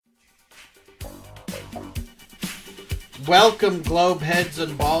Welcome, Globeheads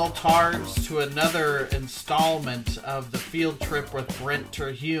and Ball-Tards, to another installment of the Field Trip with Brent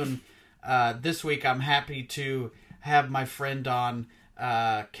Terhune. This week I'm happy to have my friend on,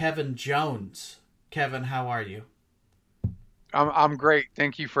 Kevin Jones. Kevin, how are you? I'm great.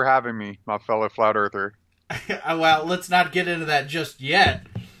 Thank you for having me, my fellow flat earther. Well, let's not get into that just yet.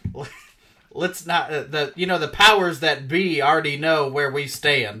 Let's not. The powers that be already know where we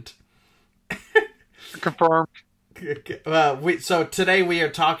stand. Confirmed. So today we are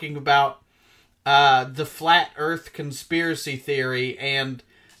talking about the flat Earth conspiracy theory, and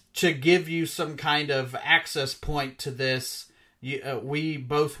to give you some kind of access point to this, we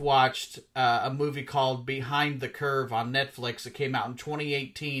both watched a movie called Behind the Curve on Netflix. It came out in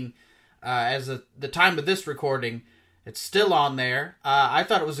 2018. As of the time of this recording, it's still on there. I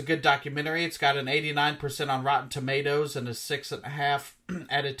thought it was a good documentary. It's got an 89% on Rotten Tomatoes and a 6.5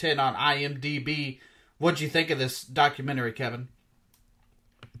 out of 10 on IMDb. What'd you think of this documentary, Kevin?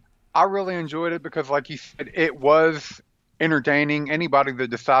 I really enjoyed it because, like you said, it was entertaining. Anybody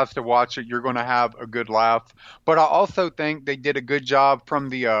that decides to watch it, you're going to have a good laugh. But I also think they did a good job from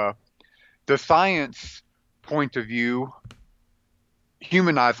the science point of view,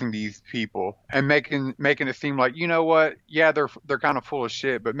 humanizing these people and making it seem like, you know what? Yeah, they're kind of full of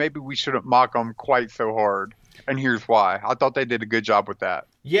shit, but maybe we shouldn't mock them quite so hard. And here's why. I thought they did a good job with that.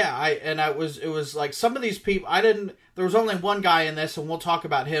 Yeah, it was like some of these people, there was only one guy in this, and we'll talk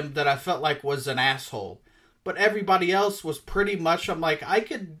about him, that I felt like was an asshole. But everybody else was pretty much, I'm like, I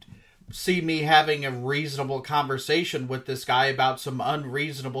could see me having a reasonable conversation with this guy about some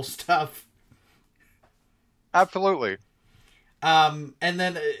unreasonable stuff. Absolutely. And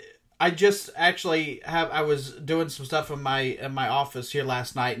then I just actually I was doing some stuff in my office here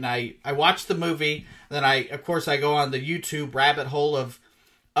last night, and I watched the movie. Then I go on the YouTube rabbit hole of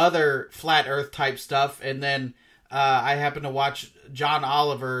other flat Earth type stuff, and then I happened to watch John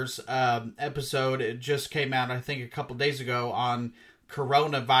Oliver's episode. It just came out, I think, a couple days ago on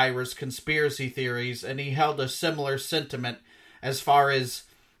coronavirus conspiracy theories, and he held a similar sentiment as far as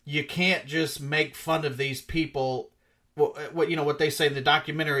you can't just make fun of these people. What they say in the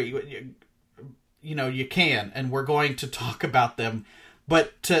documentary, you can, and we're going to talk about them.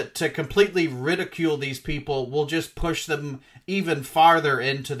 But to completely ridicule these people will just push them even farther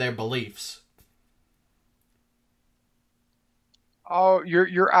into their beliefs. Oh,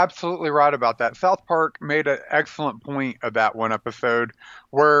 you're absolutely right about that. South Park made an excellent point of that one episode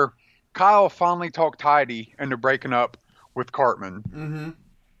where Kyle finally talked Heidi into breaking up with Cartman. Mm-hmm.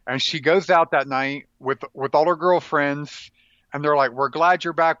 And she goes out that night with all her girlfriends, and they're like, "We're glad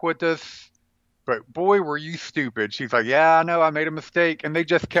you're back with us, but boy, were you stupid." She's like, "Yeah, I know, I made a mistake." And they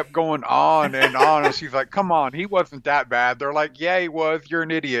just kept going on and on. And she's like, "Come on, he wasn't that bad." They're like, "Yeah, he was. You're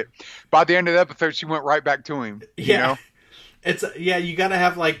an idiot." By the end of the episode, she went right back to him. Yeah. You know? You got to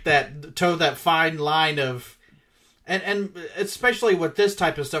have like that fine line of, and especially with this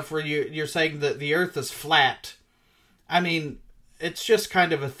type of stuff where you're saying that the Earth is flat. I mean, it's just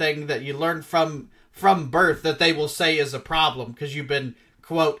kind of a thing that you learn from birth that they will say is a problem because you've been,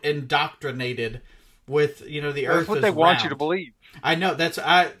 quote, indoctrinated with, the Earth is round. That's what they want you to believe. I know,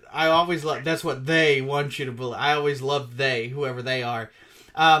 I always love, that's what they want you to believe. I always love they, whoever they are.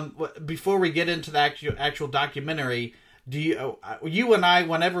 Before we get into the actual documentary, do you and I,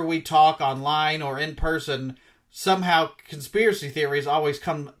 whenever we talk online or in person, somehow conspiracy theories always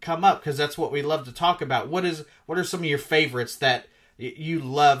come up because that's what we love to talk about. What are some of your favorites that you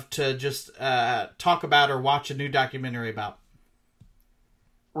love to just talk about or watch a new documentary about?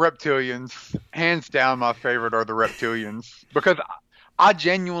 Reptilians. Hands down, my favorite are the reptilians. Because I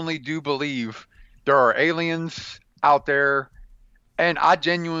genuinely do believe there are aliens out there, and I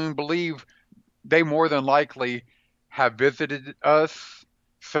genuinely believe they more than likely have visited us.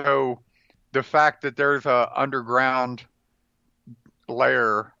 So the fact that there's a underground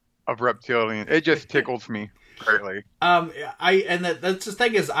layer of reptilian, it just tickles me greatly. That's the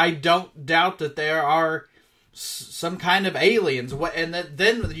thing is, I don't doubt that there are some kind of aliens.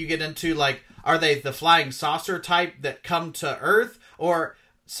 Then you get into like, are they the flying saucer type that come to Earth, or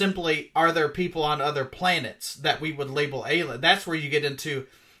simply are there people on other planets that we would label alien? That's where you get into,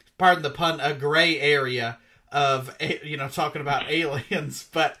 pardon the pun, a gray area of talking about aliens.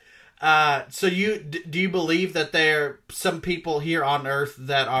 But so do you believe that there are some people here on Earth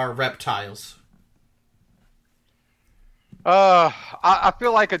that are reptiles? I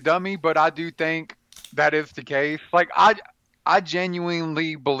feel like a dummy, but I do think that is the case. Like I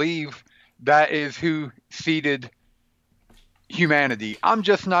genuinely believe that is who seeded humanity. I'm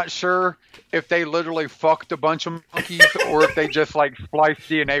just not sure if they literally fucked a bunch of monkeys or if they just like spliced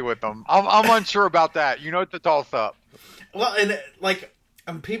DNA with them. I'm unsure about that. You know, it's a toss up. Well, and like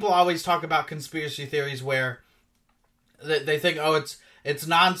people always talk about conspiracy theories where they think, oh, it's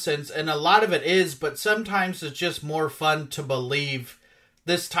nonsense, and a lot of it is, but sometimes it's just more fun to believe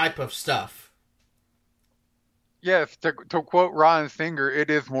this type of stuff. Yes, to quote Ryan Singer, it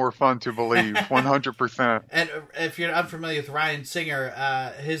is more fun to believe, 100%. And if you're unfamiliar with Ryan Singer,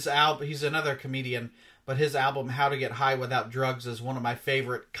 his album, he's another comedian, but his album "How to Get High Without Drugs" is one of my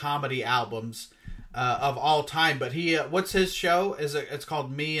favorite comedy albums of all time. But what's his show? It's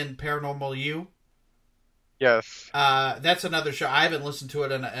called Me and Paranormal You? Yes. That's another show. I haven't listened to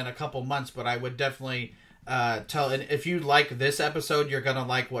it in a couple months, but I would definitely tell. And if you like this episode, you're gonna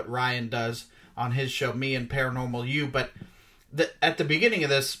like what Ryan does on his show, Me and Paranormal You. But at the beginning of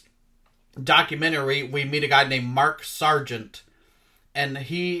this documentary, we meet a guy named Mark Sargent, and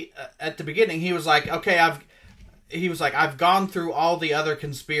he at the beginning he was like, okay, I've gone through all the other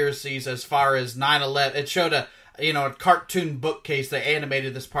conspiracies as far as 9/11. It showed a cartoon bookcase. They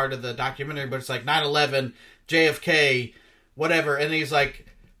animated this part of the documentary, but it's like 9/11, JFK, whatever. And he's like,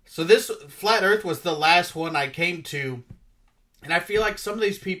 so this flat Earth was the last one I came to. And I feel like some of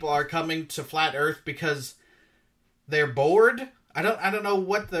these people are coming to flat Earth because they're bored. I don't know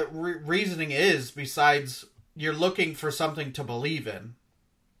what the reasoning is besides you're looking for something to believe in.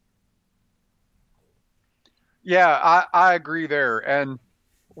 Yeah, I agree there. And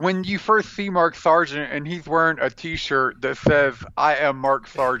when you first see Mark Sargent and he's wearing a T-shirt that says "I am Mark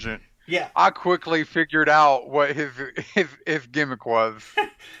Sargent," yeah, I quickly figured out what his gimmick was.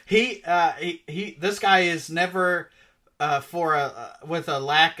 This guy is never with a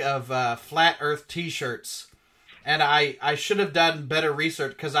lack of flat Earth T-shirts, and I should have done better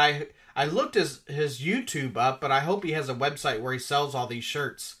research because I looked his YouTube up, but I hope he has a website where he sells all these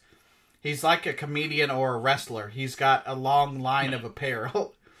shirts. He's like a comedian or a wrestler. He's got a long line of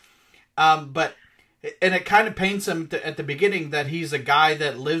apparel. And it kind of paints him at the beginning that he's a guy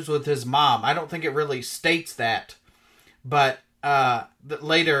that lives with his mom. I don't think it really states that. But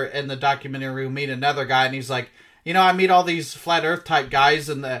later in the documentary, we meet another guy, and he's like, I meet all these flat Earth type guys,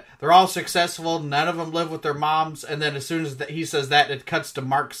 and they're all successful. None of them live with their moms. And then as soon as he says that, it cuts to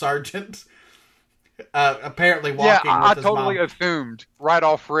Mark Sargent. Apparently walking with his mom. I totally assumed right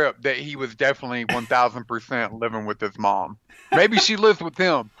off rip that he was definitely 1,000% living with his mom. Maybe she lives with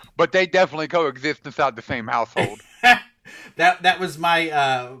him, but they definitely coexist inside the same household. That was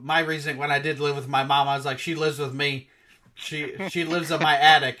my reasoning when I did live with my mom. I was like, she lives with me. She lives in my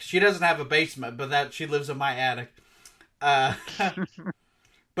attic. She doesn't have a basement, but she lives in my attic.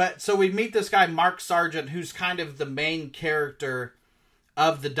 But so we meet this guy Mark Sargent, who's kind of the main character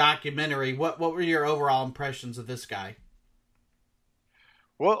of the documentary. What were your overall impressions of this guy?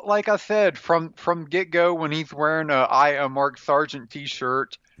 Well, like I said, from get-go, when he's wearing a "I am Mark Sargent"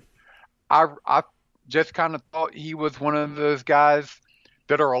 T-shirt, I just kind of thought he was one of those guys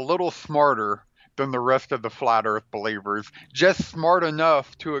that are a little smarter than the rest of the flat Earth believers, just smart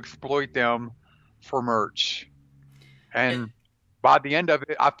enough to exploit them for merch. And by the end of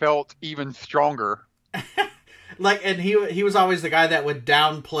it, I felt even stronger. And he was always the guy that would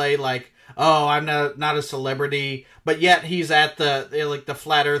downplay, like, oh, I'm not a celebrity, but yet he's at the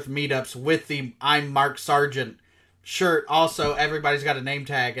flat Earth meetups with the "I'm Mark Sargent" shirt. Also, everybody's got a name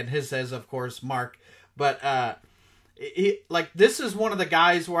tag, and his says, of course, Mark. But this is one of the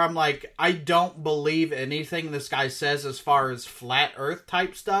guys where I'm like, I don't believe anything this guy says as far as flat Earth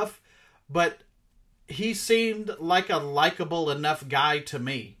type stuff, but he seemed like a likable enough guy to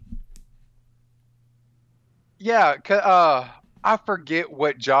me. Yeah, I forget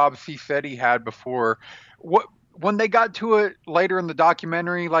what jobs he said he had before. When they got to it later in the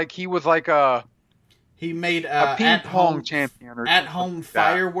documentary, like he was like he made a ping pong champion or at home like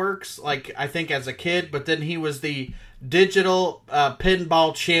fireworks, like I think as a kid, but then he was the digital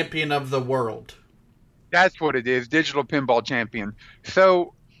pinball champion of the world. That's what it is, digital pinball champion.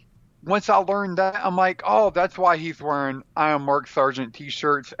 So once I learned that, I'm like, oh, that's why he's wearing "I am Mark Sargent"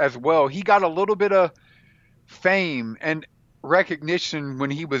 T-shirts as well. He got a little bit of fame and recognition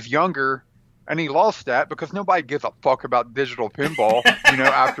when he was younger, and he lost that because nobody gives a fuck about digital pinball,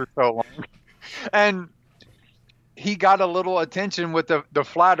 after so long. And he got a little attention with the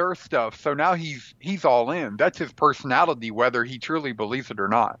flat Earth stuff, so now he's all in. That's his personality, whether he truly believes it or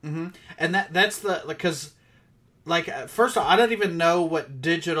not. Mm-hmm. And that's because, first of all, I don't even know what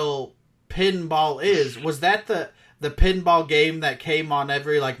digital pinball is. Was that the pinball game that came on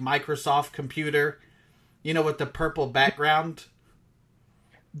every Microsoft computer? With the purple background?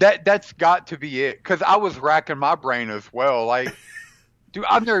 That's got to be it. Because I was racking my brain as well. Like, dude,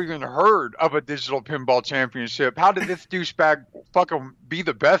 I've never even heard of a digital pinball championship. How did this douchebag fucking be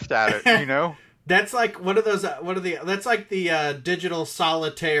the best at it, That's like one of those. That's like the digital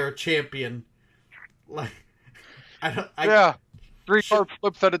solitaire champion. Like Yeah, three card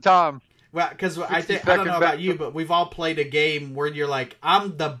flips at a time. Well, because I don't know about you, but we've all played a game where you're like,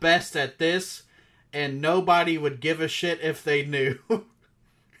 I'm the best at this, and nobody would give a shit if they knew.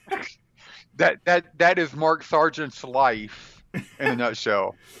 That is Mark Sargent's life in a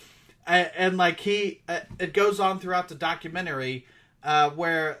nutshell. And like it goes on throughout the documentary,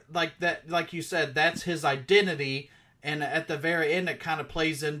 where like you said, that's his identity, and at the very end, it kind of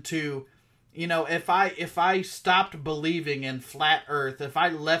plays into, if I stopped believing in flat Earth, if I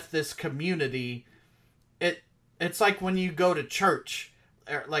left this community, it's like when you go to church,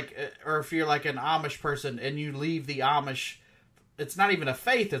 or if you're like an Amish person and you leave the Amish. It's not even a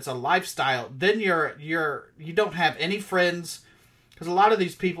faith; it's a lifestyle. Then you don't have any friends, because a lot of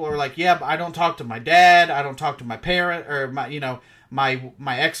these people are like, yeah, but I don't talk to my dad, I don't talk to my parent, or my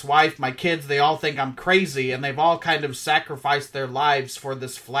ex-wife, my kids. They all think I'm crazy, and they've all kind of sacrificed their lives for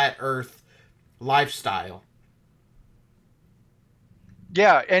this flat Earth lifestyle.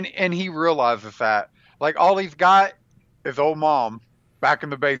 Yeah, and he realizes that. Like, all he's got is old mom back in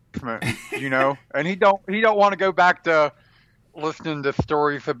the basement, and he don't want to go back to listening to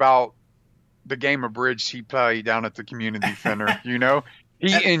stories about the game of bridge he played down at the community center.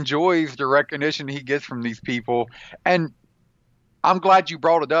 He enjoys the recognition he gets from these people, and I'm glad you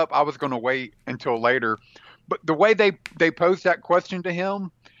brought it up. I was going to wait until later, but the way they posed that question to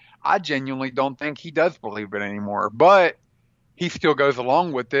him, I genuinely don't think he does believe it anymore, but he still goes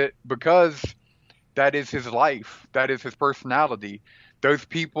along with it because that is his life. That is his personality. Those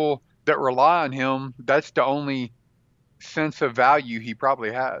people that rely on him, that's the only sense of value he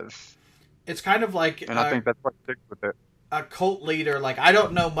probably has. It's kind of like, and I think that's why he sticks with it. A cult leader. Like, I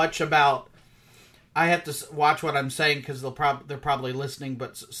don't know much about. I have to watch what I'm saying because they're probably listening.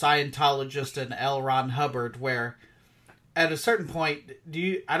 But Scientologist and L. Ron Hubbard, where at a certain point,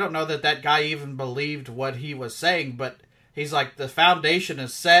 I don't know that guy even believed what he was saying, but he's like, the foundation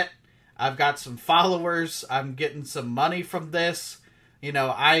is set. I've got some followers. I'm getting some money from this.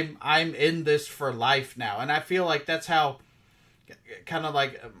 I'm in this for life now. And I feel like that's how kind of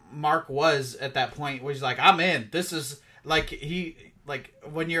like Mark was at that point, where he's like, I'm in. This is like,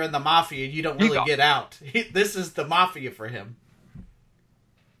 when you're in the mafia, you don't really get out. This is the mafia for him.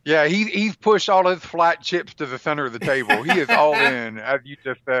 Yeah, he's pushed all his flat chips to the center of the table. He is all in, as you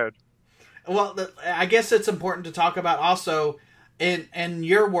just said. Well, I guess it's important to talk about also, in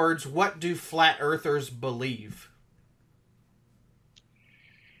your words, what do flat earthers believe?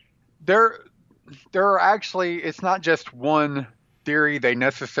 There are actually, it's not just one theory they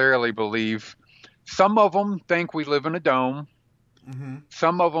necessarily believe. Some of them think we live in a dome. Mm-hmm.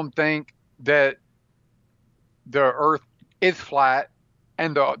 Some of them think that the Earth is flat,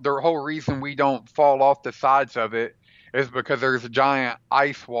 and the whole reason we don't fall off the sides of it is because there's a giant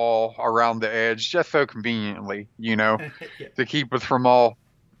ice wall around the edge, just so conveniently, yeah. to keep us from all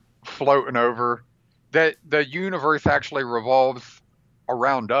floating over. That the universe actually revolves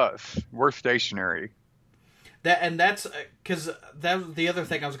around us. We're stationary. That's because that was the other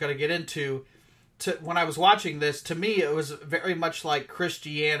thing I was going to get into. When I was watching this, to me, it was very much like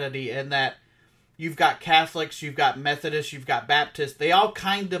Christianity in that you've got Catholics, you've got Methodists, you've got Baptists. They all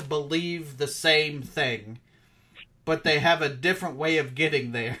kind of believe the same thing, but they have a different way of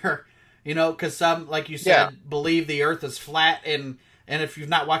getting there. Because some, like you said, believe the Earth is flat, and if you've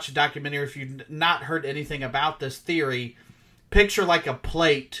not watched a documentary, if you've not heard anything about this theory, picture like a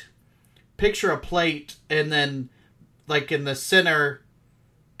plate. Picture a plate, and then, like, in the center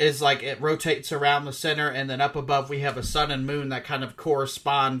is like it rotates around the center, and then up above we have a sun and moon that kind of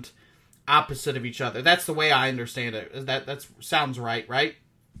correspond opposite of each other. That's the way I understand it. That sounds right?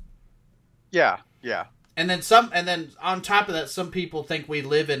 Yeah. And then on top of that, some people think we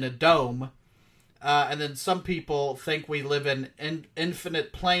live in a dome, and then some people think we live in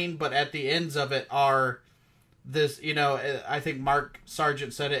infinite plane, but at the ends of it are this, I think Mark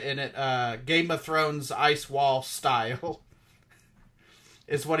Sargent said it in it, Game of Thrones ice wall style,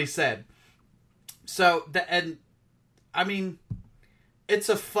 is what he said. So, it's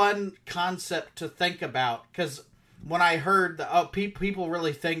a fun concept to think about, because when I heard people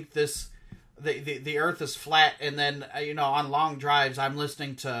really think the Earth is flat, and then on long drives I'm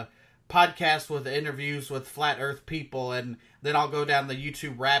listening to podcasts with interviews with flat Earth people, and then I'll go down the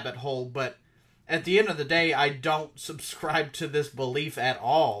YouTube rabbit hole. But at the end of the day, I don't subscribe to this belief at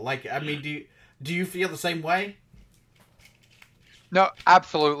all. Like, do you feel the same way? No,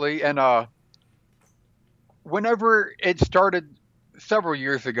 absolutely. And whenever it started several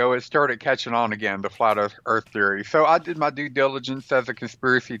years ago, it started catching on again, the flat Earth theory. So I did my due diligence as a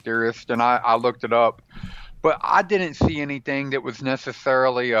conspiracy theorist, and I looked it up. But I didn't see anything that was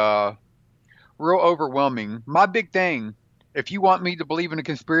necessarily real overwhelming. My big thing, if you want me to believe in a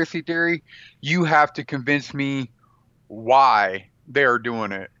conspiracy theory, you have to convince me why they're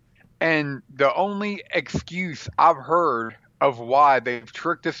doing it. And the only excuse I've heard of why they've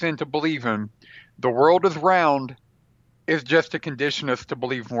tricked us into believing the world is round is just to condition us to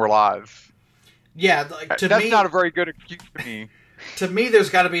believe more lies. Yeah, like, that's not a very good excuse to me. To me, there's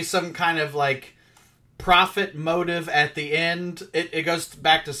got to be some kind of like profit motive at the end. It goes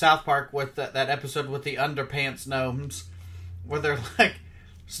back to South Park with that episode with the underpants gnomes, where they're like,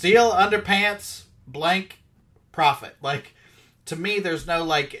 steal underpants, blank, profit. Like, to me, there's no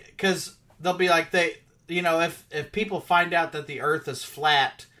like, because they'll be like, if people find out that the Earth is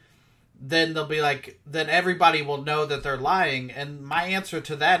flat, then they'll be like, then everybody will know that they're lying. And my answer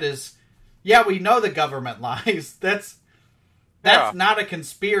to that is, yeah, we know the government lies. That's not a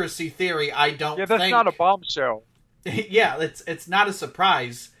conspiracy theory, I don't think. Yeah, that's not a bombshell. Yeah, it's not a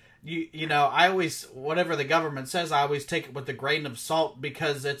surprise. You know, I always, whatever the government says, I always take it with a grain of salt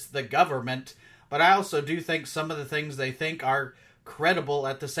because it's the government. But I also do think some of the things they think are credible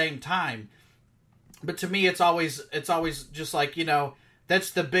at the same time. But to me, it's always just like, you know,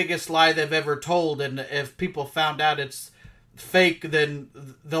 that's the biggest lie they've ever told. And if people found out it's fake, then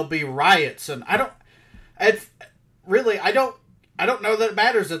there'll be riots. And I don't know that it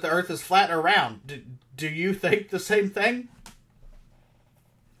matters that the Earth is flat or round. Do you think the same thing?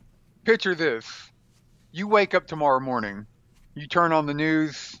 Picture this. You wake up tomorrow morning. You turn on the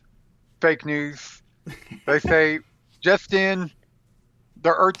news, fake news. They say, just in, the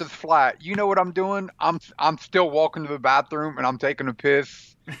Earth is flat. You know what I'm doing? I'm still walking to the bathroom and I'm taking a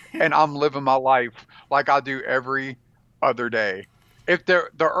piss and I'm living my life like I do every other day. If the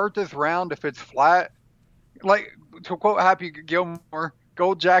Earth is round, if it's flat, like to quote Happy Gilmore,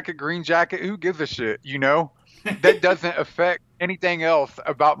 gold jacket, green jacket, who gives a shit, you know? That doesn't affect anything else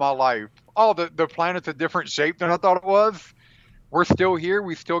about my life. Oh, the planet's a different shape than I thought it was. We're still here.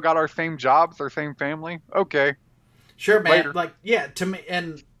 We still got our same jobs, our same family. Okay. Sure, man. Later. Like, yeah, to me,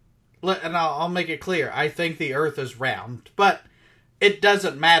 and I'll make it clear. I think the Earth is round, but it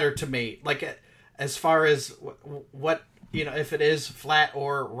doesn't matter to me. Like, as far as what, you know, if it is flat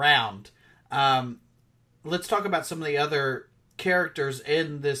or round. Let's talk about some of the other characters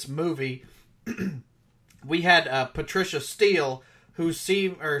in this movie. We had Patricia Steele,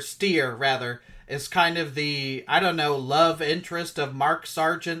 Steer rather, is kind of the, I don't know, love interest of Mark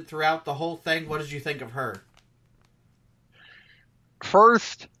Sargent throughout the whole thing. What did you think of her?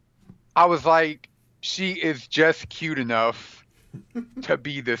 First, I was like, she is just cute enough to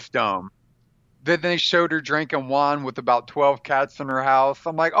be this dumb. Then they showed her drinking wine with about 12 cats in her house.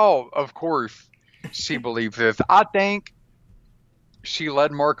 I'm like, oh, of course she believes this. I think she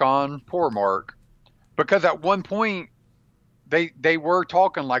led Mark on, poor Mark, because at one point they were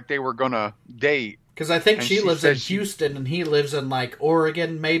talking like they were going to date. Because I think she lives in Houston and he lives in like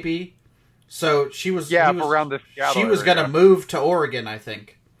Oregon, maybe. So she was around the Seattle she was going to move to Oregon, I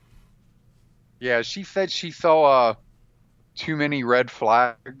think. Yeah, she said she saw too many red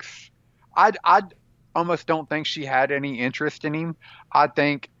flags. I almost don't think she had any interest in him. I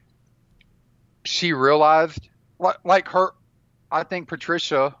think she realized, like her, I think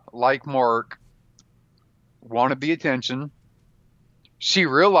Patricia, like Mark, wanted the attention. She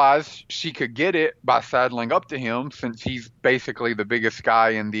realized she could get it by saddling up to him, since he's basically the biggest guy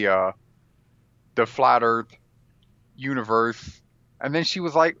in the flat Earth universe. And then she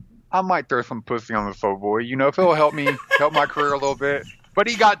was like, I might throw some pussy on this old boy, you know, if it'll help my career a little bit. But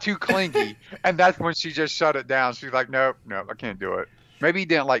he got too clingy, and that's when she just shut it down. She's like, nope, I can't do it. Maybe he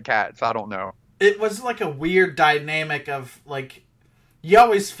didn't like cats. I don't know. It was like a weird dynamic of, like, you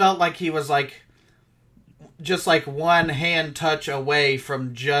always felt like he was, like, just, like, one hand touch away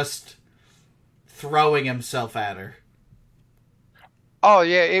from just throwing himself at her. Oh,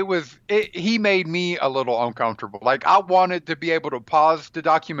 yeah, he made me a little uncomfortable. Like, I wanted to be able to pause the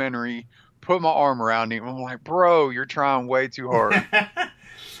documentary, put my arm around him. I'm like, bro, you're trying way too hard.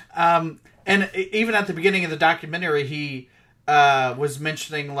 And even at the beginning of the documentary, he was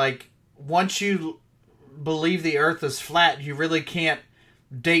mentioning, like, once you believe the Earth is flat, you really can't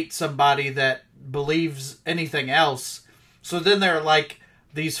date somebody that believes anything else. So then there are, like,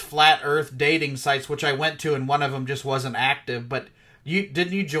 these flat Earth dating sites, which I went to, and one of them just wasn't active. But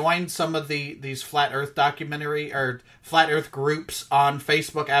didn't you join some of these flat Earth documentary or flat Earth groups on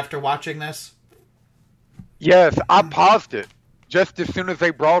Facebook after watching this? Yes, I paused it just as soon as they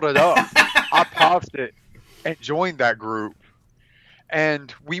brought it up. I paused it and joined that group.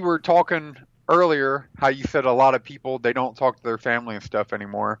 And we were talking earlier how you said a lot of people they don't talk to their family and stuff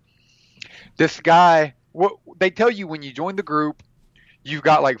anymore. This guy, what they tell you when you join the group, you've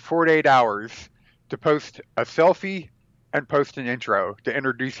got like 48 hours to post a selfie and post an intro to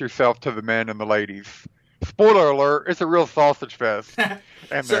introduce yourself to the men and the ladies. Spoiler alert, it's a real sausage fest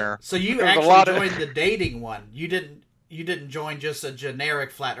in there. So you There's actually joined the dating one. You didn't join just a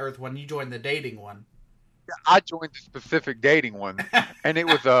generic flat earth one. You joined the dating one. I joined the specific dating one, and it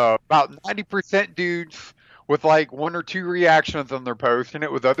was about 90% dudes with like one or two reactions on their post, and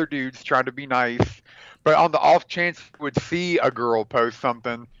it was other dudes trying to be nice. But on the off chance you would see a girl post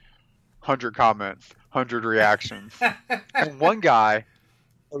something, 100 comments, 100 reactions. And one guy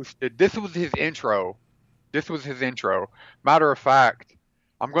posted, this was his intro. Matter of fact,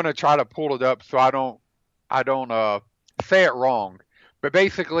 I'm going to try to pull it up so I don't say it wrong. But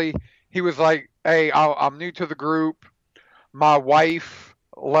basically, he was like, hey, I'm new to the group. My wife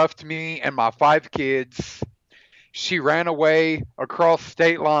left me and my 5 kids. She ran away across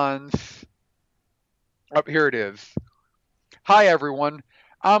state lines. Up here it is. Hi, everyone.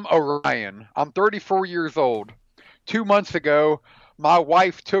 I'm Orion. I'm 34 years old. 2 months ago, my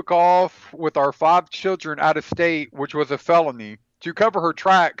wife took off with our 5 children out of state, which was a felony. To cover her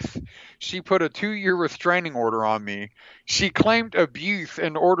tracks, she put a 2-year restraining order on me. She claimed abuse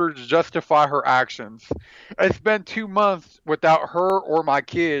in order to justify her actions. It's been 2 months without her or my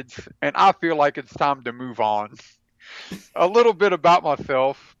kids, and I feel like it's time to move on. A little bit about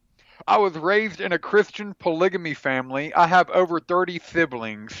myself. I was raised in a Christian polygamy family. I have over 30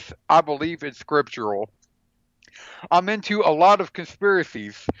 siblings. I believe it's scriptural. I'm into a lot of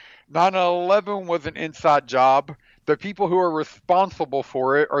conspiracies. 9/11 was an inside job. The people who are responsible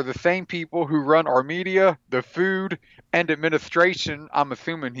for it are the same people who run our media, the food, and administration. I'm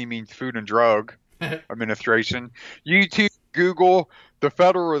assuming he means food and drug administration. YouTube, Google, the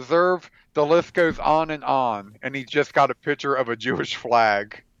Federal Reserve, the list goes on. And he's just got a picture of a Jewish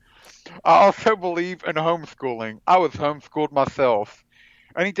flag. I also believe in homeschooling. I was homeschooled myself.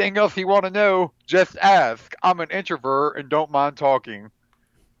 Anything else you want to know, just ask. I'm an introvert and don't mind talking.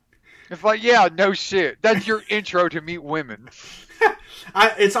 It's like, yeah, no shit. That's your intro to meet women.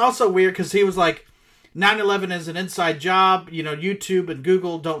 It's also weird because he was like, 9/11 is an inside job. YouTube and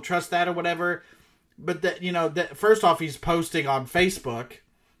Google, don't trust that or whatever. But that first off, he's posting on Facebook,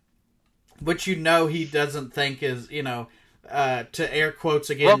 which he doesn't think is, to air quotes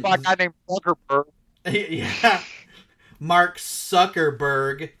again. Run by a guy named Zuckerberg. Yeah. Mark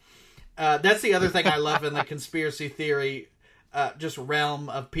Zuckerberg. That's the other thing I love in the conspiracy theory just realm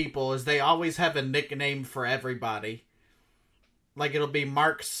of people is they always have a nickname for everybody. Like it'll be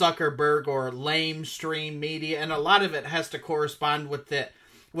Mark Zuckerberg or Lamestream Media, and a lot of it has to correspond with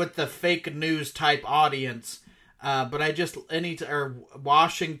the fake news type audience. But I just or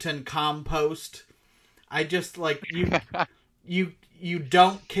Washington Compost. I just like you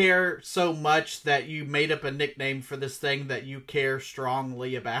don't care so much that you made up a nickname for this thing that you care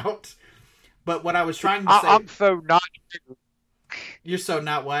strongly about. But what I was trying to say, I'm so not. You're so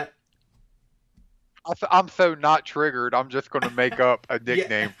not what? I'm so not triggered. I'm just going to make up a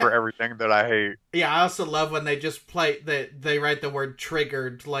nickname for everything that I hate. Yeah, I also love when they just they write the word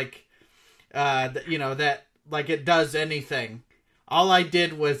triggered like, that like it does anything. All I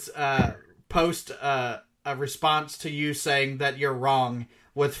did was post a response to you saying that you're wrong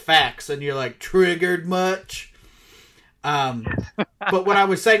with facts, and you're like, triggered much? But what I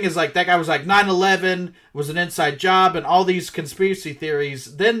was saying is like that guy was like 9/11 was an inside job and all these conspiracy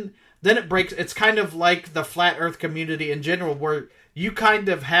theories. Then it breaks. It's kind of like the flat earth community in general where you kind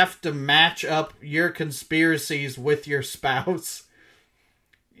of have to match up your conspiracies with your spouse.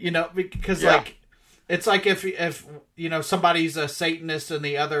 Because like it's like if somebody's a Satanist and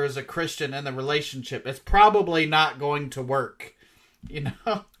the other is a Christian in the relationship, it's probably not going to work.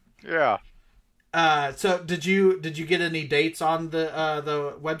 Yeah. So did you get any dates on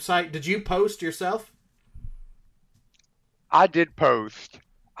the website? Did you post yourself? I did post.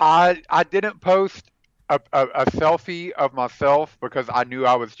 I didn't post a selfie of myself because I knew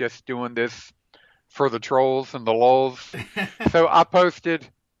I was just doing this for the trolls and the lulz. So I posted,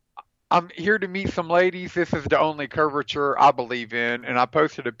 I'm here to meet some ladies. This is the only curvature I believe in. And I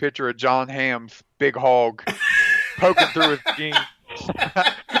posted a picture of John Hamm's big hog poking through his jeans.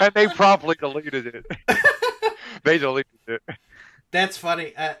 And they promptly deleted it. They deleted it. That's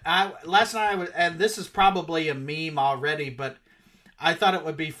funny. Last night and this is probably a meme already, but I thought it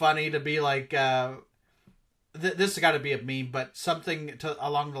would be funny to be like, this has got to be a meme, but something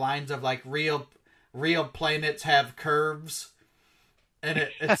along the lines of like real planets have curves, and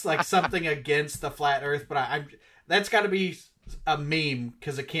it's like something against the flat Earth. But that's got to be a meme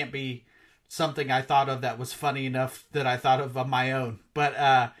because it can't be something I thought of that was funny enough that I thought of on my own.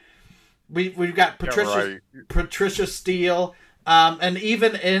 But we've got Patricia Steele. And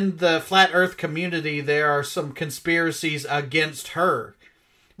even in the Flat Earth community, there are some conspiracies against her,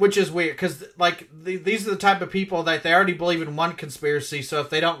 which is weird because like these are the type of people that they already believe in one conspiracy. So if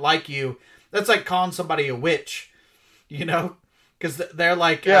they don't like you, that's like calling somebody a witch, you know, because they're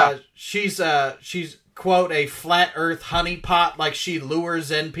like, she's quote a flat Earth honeypot, like she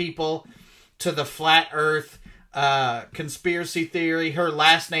lures in people to the flat Earth conspiracy theory. Her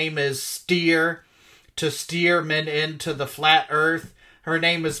last name is Steer, to steer men into the flat Earth. Her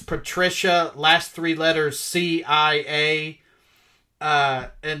name is Patricia, last three letters CIA.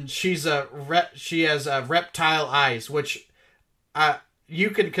 And she has reptile eyes, which you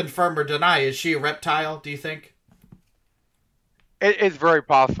can confirm or deny. Is she a reptile, do you think? It's very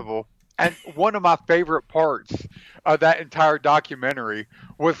possible. And one of my favorite parts of that entire documentary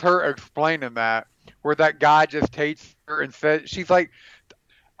was her explaining that, where that guy just takes her and says, she's like,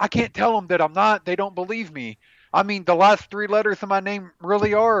 I can't tell them that I'm not. They don't believe me. I mean, the last three letters of my name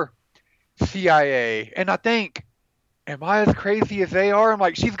really are CIA. And I think, am I as crazy as they are? I'm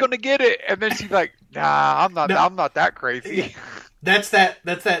like, she's going to get it. And then she's like, nah, I'm not. No. I'm not that crazy. That's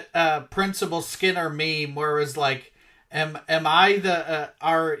that Principal Skinner meme where it was like, am I the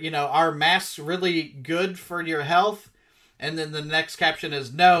are masks really good for your health? And then the next caption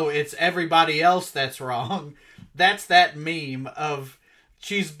is, no, it's everybody else that's wrong. That's that meme of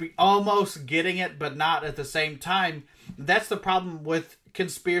she's almost getting it, but not at the same time. That's the problem with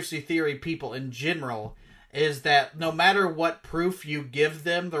conspiracy theory people in general, is that no matter what proof you give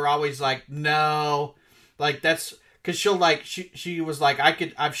them, they're always like, no. Like, that's because she'll like, she was like,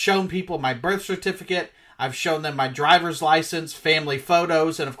 I've shown people my birth certificate, I've shown them my driver's license, family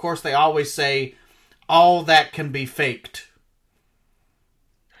photos, and of course they always say, all that can be faked.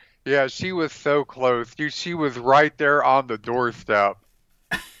 Yeah, she was so close. She was right there on the doorstep.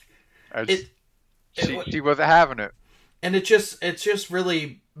 She wasn't having it. And it's just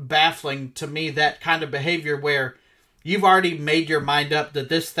really baffling to me, that kind of behavior where you've already made your mind up that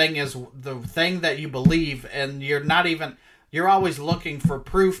this thing is the thing that you believe, and you're always looking for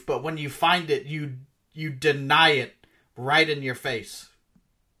proof, but when you find it, you deny it right in your face.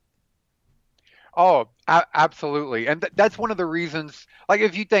 Oh, absolutely. And that's one of the reasons, like,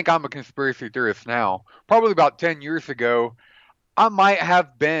 if you think I'm a conspiracy theorist now, probably about 10 years ago, I might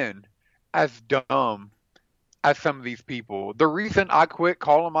have been as dumb as some of these people. The reason I quit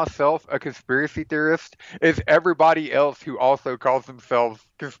calling myself a conspiracy theorist is everybody else who also calls themselves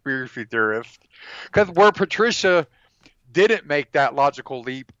conspiracy theorists. Because where Patricia didn't make that logical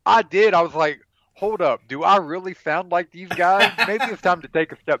leap, I did. I was like, hold up, do I really sound like these guys? Maybe it's time to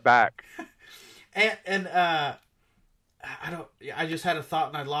take a step back. And I just had a thought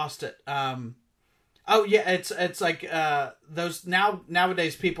and I lost it. Oh yeah, it's like those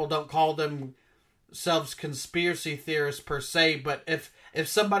nowadays people don't call themselves conspiracy theorists per se, but if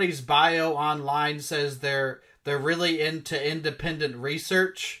somebody's bio online says they're really into independent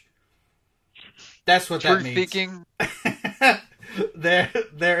research, that's what that means. Speaking.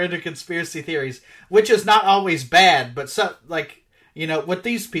 They're into conspiracy theories, which is not always bad, but so, like, you know, with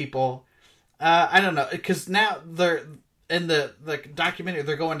these people, I don't know, because now they're in the documentary,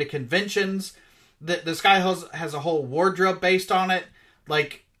 they're going to conventions. This guy has a whole wardrobe based on it.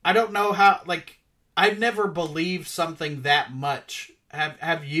 Like, I don't know how, like, I've never believed something that much.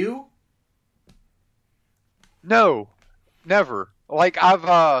 Have you? No, never. Like,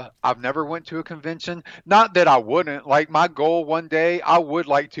 I've never went to a convention. Not that I wouldn't. Like, my goal one day, I would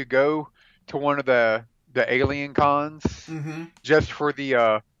like to go to one of the alien cons, just for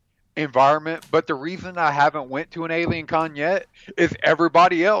the environment. But the reason I haven't went to an alien con yet is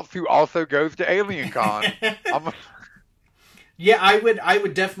everybody else who also goes to alien con. Yeah, I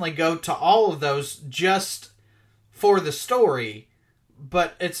would definitely go to all of those just for the story,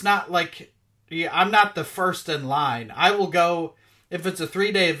 but it's not like, I'm not the first in line. I will go, if it's a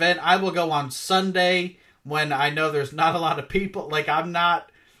 3-day event, I will go on Sunday when I know there's not a lot of people. Like, I'm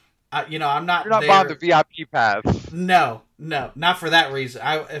not, I'm not. You're not buying the VIP pass. No, not for that reason.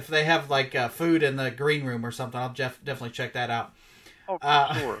 If they have like food in the green room or something, I'll definitely check that out. Oh,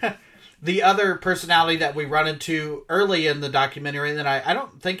 for sure. The other personality that we run into early in the documentary, and then I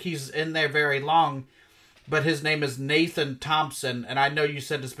don't think he's in there very long, but his name is Nathan Thompson, and I know you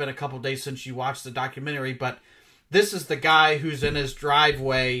said it's been a couple days since you watched the documentary, but this is the guy who's in his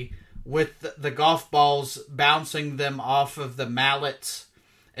driveway with the golf balls, bouncing them off of the mallets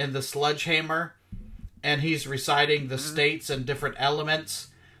and the sledgehammer, and he's reciting the states and different elements,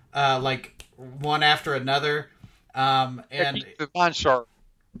 like one after another. And the mind sharp.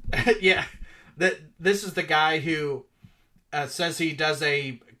 yeah, this is the guy who says he does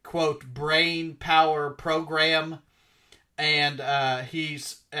a quote brain power program, and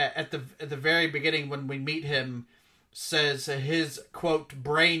he's at the very beginning when we meet him says his quote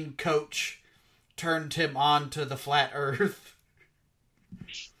brain coach turned him on to the flat Earth.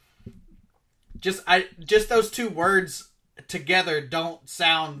 Just those two words together don't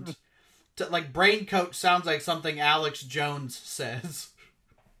sound like brain coach sounds like something Alex Jones says.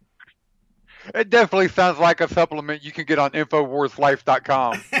 It definitely sounds like a supplement you can get on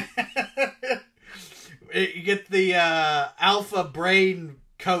InfoWarsLife.com. You get the Alpha Brain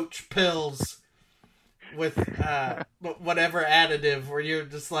Coach pills with whatever additive, where you're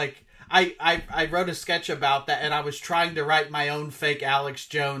just like, I wrote a sketch about that, and I was trying to write my own fake Alex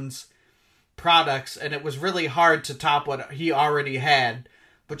Jones products, and it was really hard to top what he already had.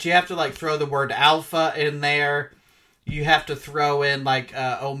 But you have to like throw the word alpha in there. You have to throw in like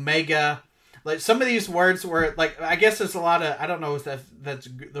omega. Like some of these words were like, I guess there's a lot of, I don't know if that's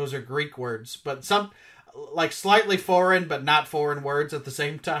those are Greek words, but some like slightly foreign but not foreign words at the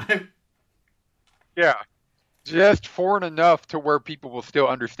same time. Yeah. Just foreign enough to where people will still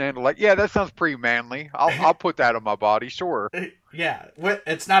understand. Like, yeah, that sounds pretty manly. I'll put that on my body, sure. Yeah.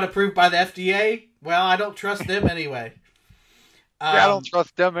 It's not approved by the FDA? Well, I don't trust them anyway. Yeah, I don't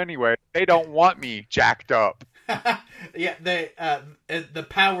trust them anyway. They don't want me jacked up. Yeah, the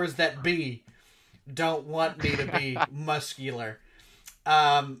powers that be don't want me to be muscular.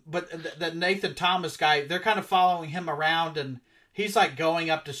 But the Nathan Thomas guy, they're kind of following him around, and he's like going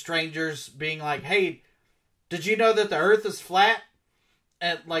up to strangers being like, hey, did you know that the earth is flat?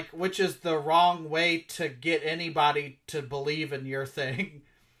 And like, which is the wrong way to get anybody to believe in your thing.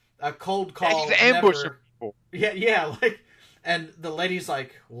 A cold call. He's ambushing people. Yeah, like, and the lady's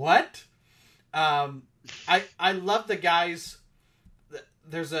like, what? I love the guys.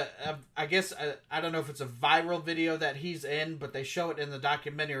 There's I guess, I don't know if it's a viral video that he's in, but they show it in the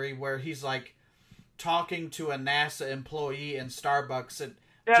documentary where he's like talking to a NASA employee in Starbucks and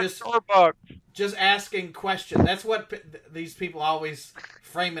Starbucks. Just asking questions. That's what these people always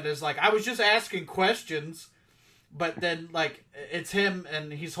frame it as, like, I was just asking questions, but then like it's him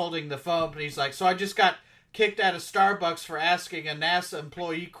and he's holding the phone and he's like, so I just got kicked out of Starbucks for asking a NASA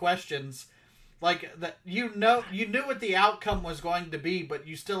employee questions. Like, that, you knew what the outcome was going to be, but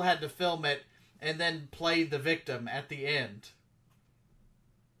you still had to film it and then play the victim at the end.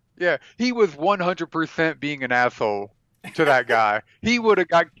 Yeah, he was 100% being an asshole to that guy. He would have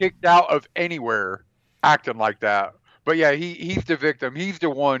got kicked out of anywhere acting like that. But yeah, he's the victim. He's the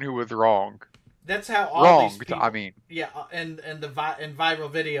one who was wrong. That's how all these people, I mean. Yeah, and in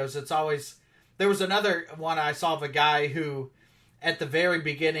viral videos, it's always... There was another one I saw of a guy who, at the very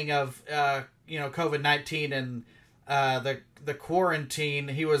beginning of COVID-19 and the quarantine,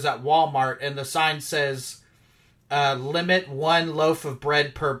 he was at Walmart and the sign says limit 1 loaf of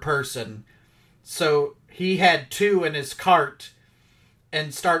bread per person. So he had 2 in his cart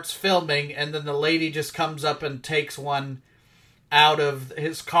and starts filming, and then the lady just comes up and takes one out of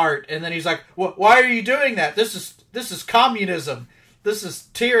his cart, and then he's like, why are you doing that? This is communism. This is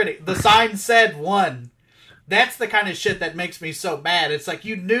tyranny. The sign said 1. That's the kind of shit that makes me so mad. It's like,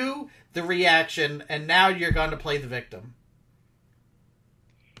 you knew the reaction, and now you're going to play the victim.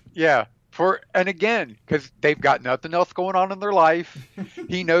 Yeah. And again, because they've got nothing else going on in their life.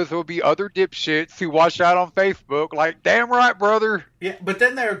 He knows there'll be other dipshits who watch out on Facebook like, damn right, brother. Yeah, but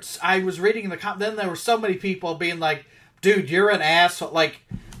then I was reading then there were so many people being like, dude, you're an asshole. Like,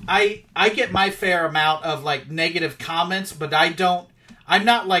 I get my fair amount of like negative comments, but I'm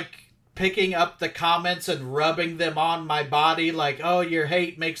not like picking up the comments and rubbing them on my body like, oh, your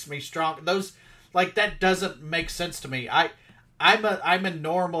hate makes me strong. Those, like, that doesn't make sense to me. I'm a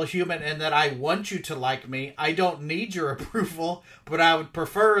normal human in that I want you to like me. I don't need your approval, but I would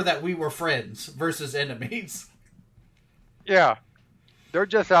prefer that we were friends versus enemies. Yeah. They're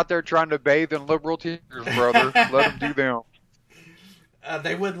just out there trying to bathe in liberal tears, brother. Let them do them.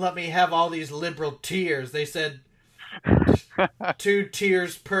 They wouldn't let me have all these liberal tears. They said 2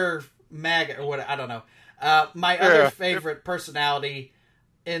 tears per maggot or what, I don't know. My other favorite personality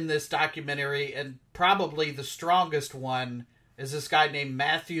in this documentary, and probably the strongest one, is this guy named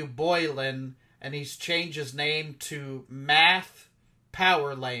Matthew Boylan, and he's changed his name to Math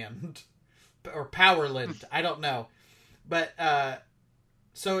Powerland or Powerland. I don't know, but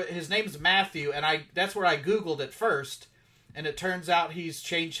so his name's Matthew, and that's where I Googled it first, and it turns out he's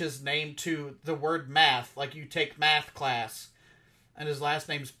changed his name to the word math, like you take math class, and his last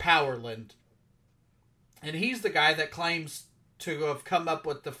name's Powerland. And he's the guy that claims to have come up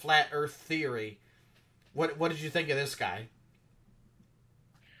with the flat earth theory. What did you think of this guy?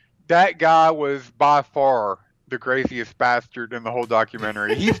 That guy was by far the craziest bastard in the whole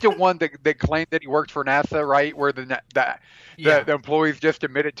documentary. He's the one that claimed that he worked for NASA, right? Where the employees just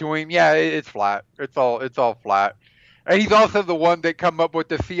admitted to him, yeah, it's flat. It's all flat. And he's also the one that come up with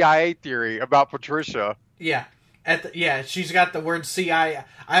the CIA theory about Patricia. Yeah. She's got the word CIA.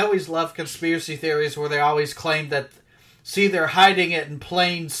 I always love conspiracy theories where they always claim that, see, they're hiding it in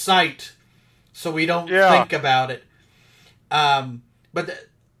plain sight so we don't think about it.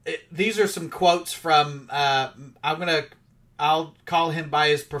 These are some quotes from, I'll call him by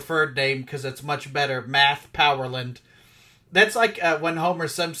his preferred name because it's much better, Math Powerland. That's like when Homer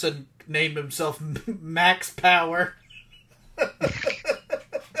Simpson named himself Max Power.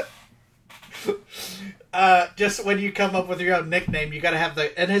 Just when you come up with your own nickname, you got to have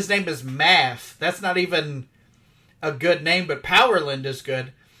and his name is Math. That's not even a good name, but Powerland is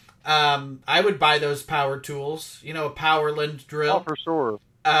good. I would buy those power tools. A Powerland drill. Oh, for sure.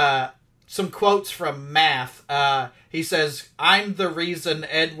 Some quotes from Math. He says, "I'm the reason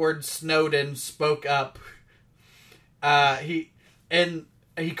Edward Snowden spoke up." He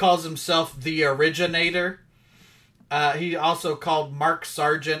calls himself the originator. He also called Mark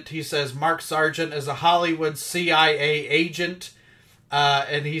Sargent. He says Mark Sargent is a Hollywood CIA agent,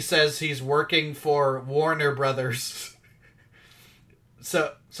 and he says he's working for Warner Brothers.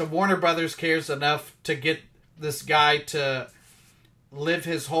 So Warner Brothers cares enough to get this guy to live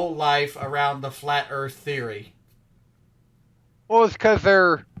his whole life around the flat Earth theory. Well, it's because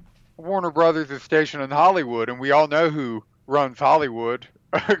Warner Brothers is stationed in Hollywood, and we all know who runs Hollywood.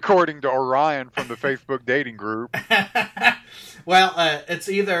 According to Orion from the Facebook dating group. Well, it's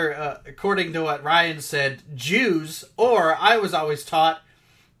either, according to what Ryan said, Jews, or I was always taught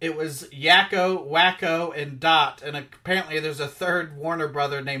it was Yakko, Wacko, and Dot, and apparently there's a third Warner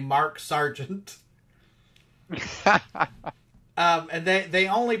brother named Mark Sargent. And they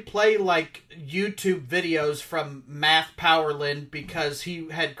only play like YouTube videos from Math Powerland because he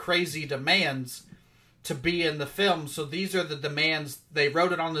had crazy demands to be in the film. So these are the demands. They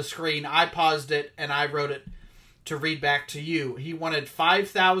wrote it on the screen. I paused it and I wrote it to read back to you. He wanted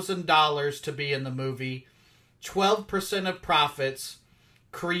 $5,000 to be in the movie, 12% of profits,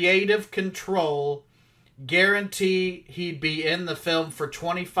 creative control, guarantee he'd be in the film for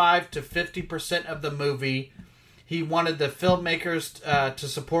 25 to 50% of the movie. He wanted the filmmakers to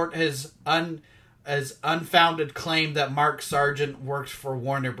support his unfounded claim that Mark Sargent works for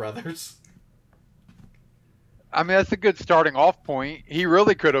Warner Brothers. I mean, that's a good starting off point. He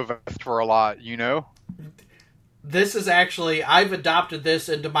really could have asked for a lot, This is actually, I've adopted this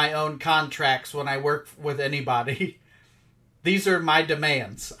into my own contracts when I work with anybody. These are my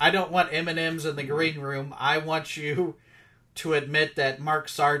demands. I don't want M&Ms in the green room. I want you to admit that Mark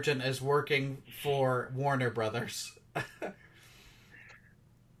Sargent is working for Warner Brothers.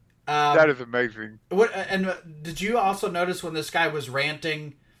 That is amazing. And did you also notice when this guy was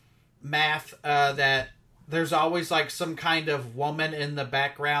ranting, Math, that there's always like some kind of woman in the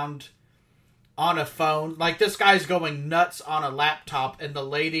background on a phone? Like this guy's going nuts on a laptop and the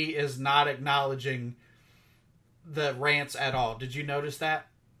lady is not acknowledging the rants at all. Did you notice that?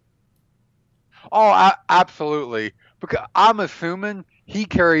 Oh, absolutely. Because I'm assuming he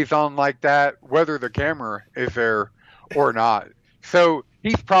carries on like that whether the camera is there or not. So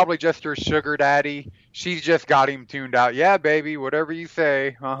he's probably just her sugar daddy. She's just got him tuned out. Yeah, baby, whatever you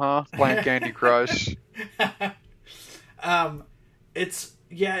say. Playing Candy Crush.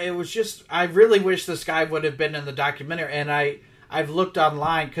 It was just, I really wish this guy would have been in the documentary, and I've looked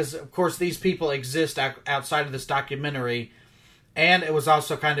online, because of course these people exist outside of this documentary, and it was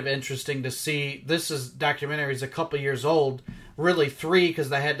also kind of interesting to see, documentary is a couple years old, really 3, because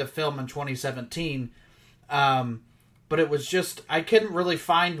they had to film in 2017, but it was just, I couldn't really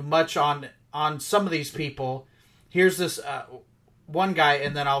find much on some of these people. Here's this one guy,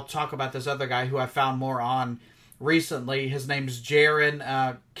 and then I'll talk about this other guy who I found more on recently. His name's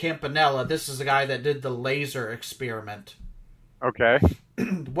Jaron Campanella. This is the guy that did the laser experiment. Okay.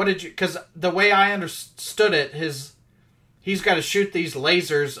 What did you... Because the way I understood it, he's got to shoot these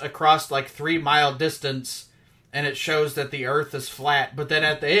lasers across like 3-mile distance, and it shows that the Earth is flat. But then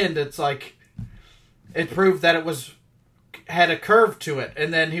at the end, it's like... It proved that it had a curve to it.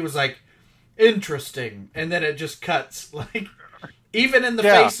 And then he was like, interesting. And then it just cuts. Like... Even in the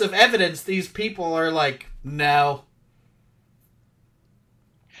face of evidence, these people are like, no.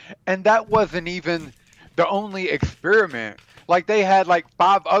 And that wasn't even the only experiment. Like, they had like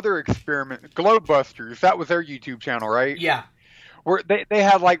 5 other experiments. Globebusters, that was their YouTube channel, right? Yeah. Where they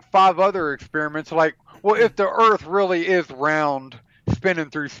had like 5 other experiments. Like, well, if the Earth really is round, spinning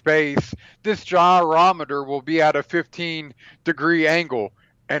through space. This gyrometer will be at a 15-degree angle.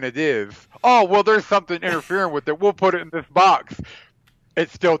 And it is. Oh, well, there's something interfering with it. We'll put it in this box.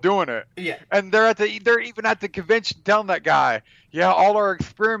 It's still doing it. Yeah. And they're even at the convention telling that guy, yeah, all our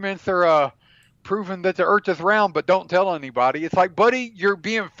experiments are proving that the Earth is round, but don't tell anybody. It's like, buddy, you're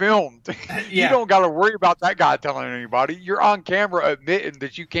being filmed. Yeah. You don't got to worry about that guy telling anybody. You're on camera admitting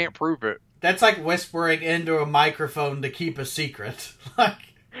that you can't prove it. That's like whispering into a microphone to keep a secret.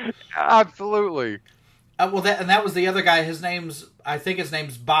 Like, absolutely. Well, that was the other guy. I think his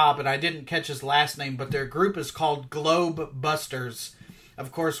name's Bob, and I didn't catch his last name, but their group is called Globe Busters,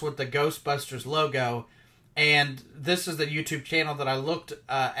 of course, with the Ghostbusters logo. And this is the YouTube channel that I looked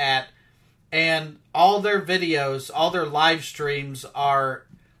at, and all their videos, all their live streams are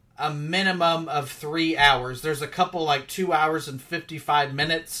a minimum of 3 hours. There's a couple like 2 hours and 55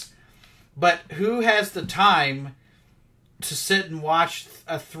 minutes, but who has the time to sit and watch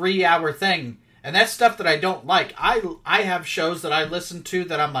a 3-hour thing? And that's stuff that I don't like. I have shows that I listen to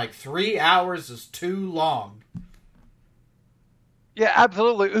that I'm like, 3 hours is too long. Yeah,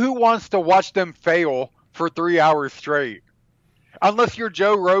 absolutely. Who wants to watch them fail for 3 hours straight? Unless you're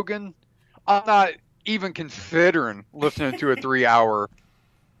Joe Rogan, I'm not even considering listening to a 3-hour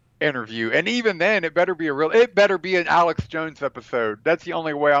interview. And even then, it better be an Alex Jones episode. That's the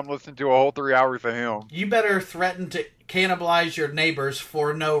only way I'm listening to a whole 3 hours of him. You better threaten to cannibalize your neighbors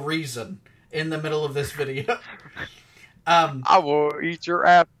for no reason in the middle of this video. I will eat your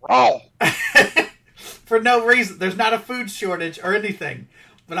ass raw. For no reason. There's not a food shortage or anything.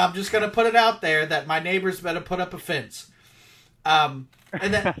 But I'm just going to put it out there that my neighbors better put up a fence. And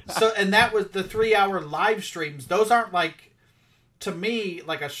that was the 3-hour live streams. Those aren't like, to me,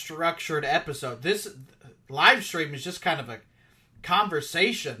 like a structured episode. This live stream is just kind of a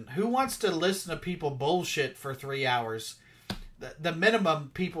conversation. Who wants to listen to people bullshit for 3 hours? The minimum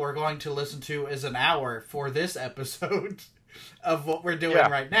people are going to listen to is an hour for this episode of what we're doing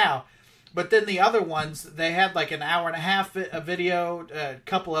right now. But then the other ones, they had like an hour and a half a video, a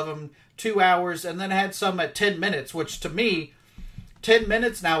couple of them 2 hours, and then had some at 10 minutes, which to me, 10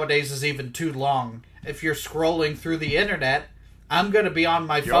 minutes nowadays is even too long. If you're scrolling through the internet, I'm going to be on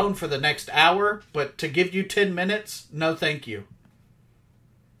my phone for the next hour, but to give you 10 minutes, no thank you.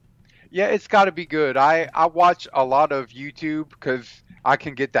 Yeah, it's got to be good. I watch a lot of YouTube because I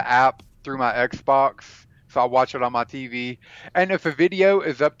can get the app through my Xbox, so I watch it on my TV. And if a video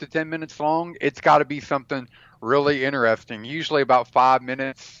is up to 10 minutes long, it's got to be something really interesting. Usually about 5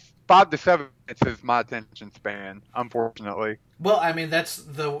 minutes, 5 to 7 minutes is my attention span, unfortunately. Well, I mean, that's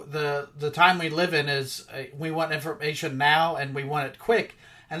the time we live in is we want information now and we want it quick.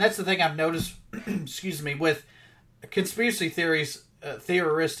 And that's the thing I've noticed, excuse me, with conspiracy theories.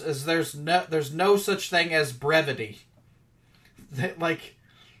 Theorist is there's no such thing as brevity. Like,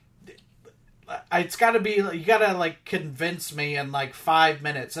 it's got to be, you got to like convince me in like 5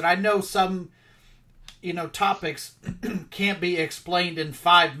 minutes. And I know some, topics can't be explained in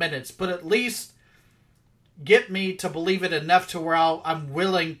 5 minutes, but at least get me to believe it enough to where I'm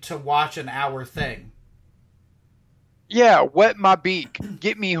willing to watch an hour thing. Yeah, wet my beak,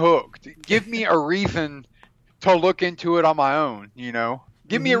 get me hooked, give me a reason to look into it on my own,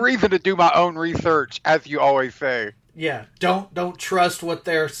 Give me a reason to do my own research, as you always say. Yeah, don't trust what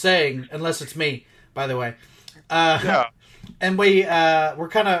they're saying, unless it's me, by the way. Yeah. And we're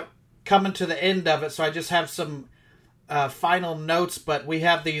kind of coming to the end of it, so I just have some final notes, but we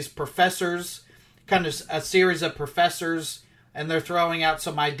have these professors, kind of a series of professors, and they're throwing out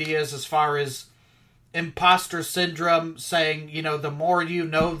some ideas as far as imposter syndrome, saying, the more you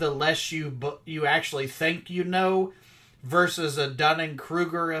know, the less you actually think you know, versus a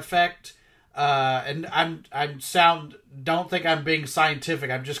Dunning-Kruger effect. And don't think I'm being scientific.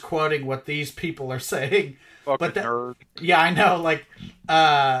 I'm just quoting what these people are saying. Nerd. Yeah, I know. Like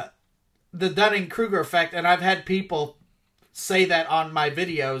the Dunning-Kruger effect, and I've had people say that on my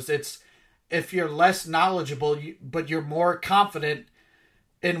videos. It's if you're less knowledgeable, but you're more confident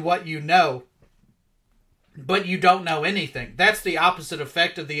in what you know, but you don't know anything. That's the opposite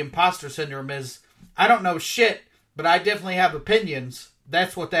effect of the imposter syndrome is, I don't know shit, but I definitely have opinions.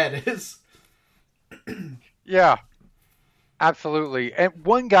 That's what that is. Yeah, absolutely. And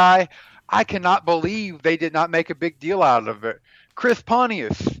one guy, I cannot believe they did not make a big deal out of it. Chris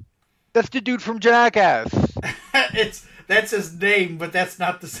Pontius. That's the dude from Jackass. That's his name, but that's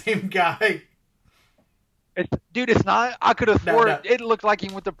not the same guy. Dude, it's not. I could have No, sworn no. it looked like he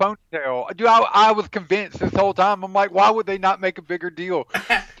went to ponytail. Dude, I was convinced this whole time. I'm like, why would they not make a bigger deal?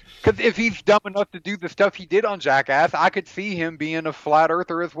 Because if he's dumb enough to do the stuff he did on Jackass, I could see him being a flat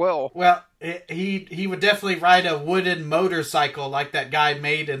earther as well. Well, he would definitely ride a wooden motorcycle like that guy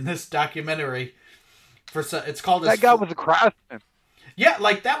made in this documentary. It's called That guy was a craftsman. yeah,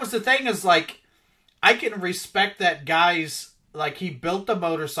 like that was the thing is like I can respect that guy's like he built the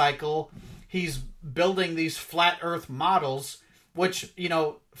motorcycle. He's building these flat Earth models, which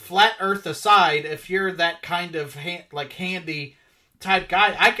flat Earth aside, if you're that kind of handy type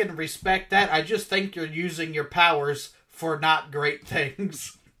guy, I can respect that. I just think you're using your powers for not great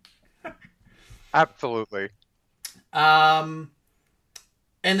things. Absolutely. Um,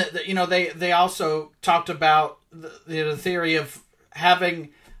 and they also talked about the theory of having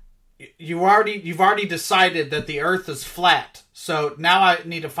you've already decided that the Earth is flat. So now I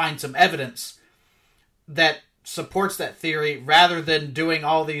need to find some evidence that supports that theory, rather than doing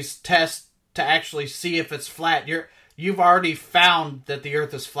all these tests to actually see if it's flat. You've already found that the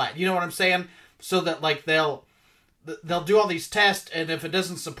Earth is flat. You know what I'm saying? So that like they'll do all these tests, and if it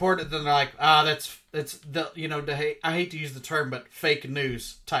doesn't support it, then they're like, that's I hate to use the term, but fake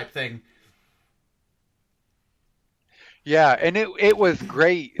news type thing. Yeah, and it was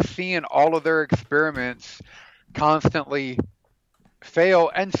great seeing all of their experiments constantly fail,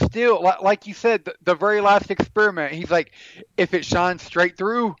 and still, like you said, the very last experiment, he's like, if it shines straight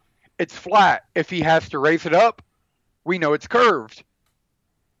through, it's flat. If he has to raise it up, we know it's curved.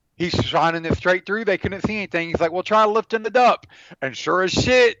 He's shining it straight through. They couldn't see anything. He's like, well, try lifting it up. And sure as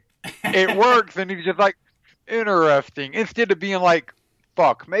shit, it works. And he's just like, interesting. Instead of being like,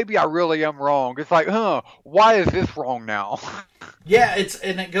 fuck, maybe I really am wrong. It's like, why is this wrong now? Yeah,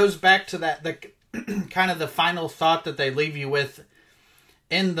 it goes back to the kind of the final thought that they leave you with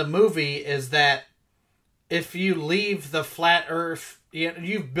in the movie is that if you leave the flat Earth,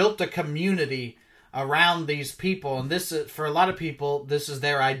 you've built a community around these people, and this is, for a lot of people, this is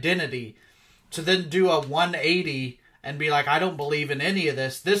their identity. To then do a 180 and be like, I don't believe in any of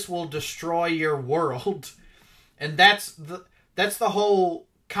this. This will destroy your world. And that's the whole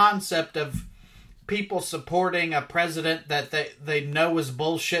concept of people supporting a president that they know is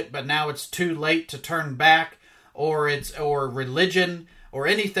bullshit, but now it's too late to turn back, or religion or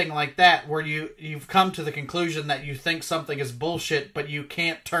anything like that, where you've come to the conclusion that you think something is bullshit, but you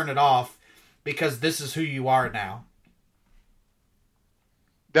can't turn it off because this is who you are now.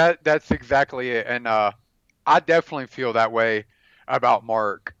 That's exactly it. And I definitely feel that way about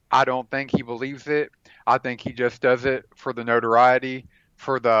Mark. I don't think he believes it. I think he just does it for the notoriety,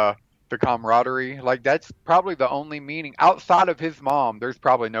 for the camaraderie. Like, that's probably the only meaning outside of his mom. There's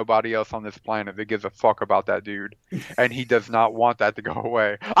probably nobody else on this planet that gives a fuck about that dude, and he does not want that to go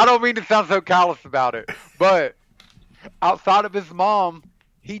away. I don't mean to sound so callous about it, but outside of his mom,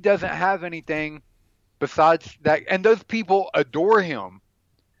 he doesn't have anything besides that, and those people adore him.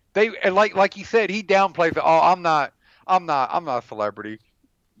 And like you said, he downplays it. Oh, I'm not a celebrity.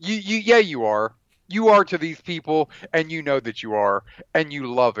 Yeah, you are. You are to these people, and you know that you are, and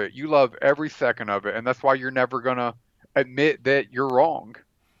you love it. You love every second of it, and that's why you're never gonna admit that you're wrong.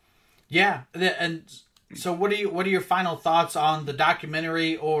 Yeah, and so what are your final thoughts on the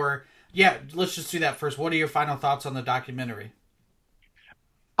documentary? Or yeah, let's just do that first. What are your final thoughts on the documentary?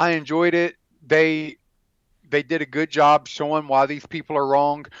 I enjoyed it. They did a good job showing why these people are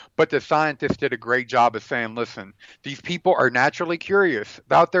wrong, but the scientists did a great job of saying, listen, these people are naturally curious.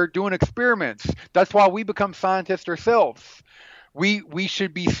 They're out there doing experiments. That's why we become scientists ourselves. We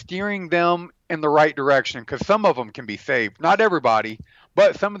should be steering them in the right direction, because some of them can be saved. Not everybody,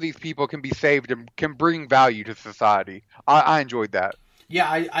 but some of these people can be saved and can bring value to society. I enjoyed that. Yeah,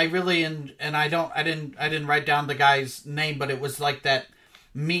 I really and I didn't write down the guy's name, but it was like that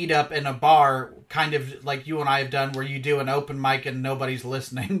meet up in a bar, kind of like you and I have done, where you do an open mic and nobody's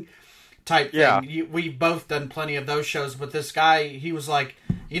listening type thing. Yeah. We've both done plenty of those shows, but this guy, he was like,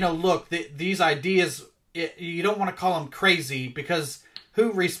 look, these ideas, you don't want to call them crazy, because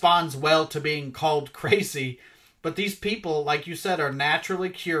who responds well to being called crazy? But these people, like you said, are naturally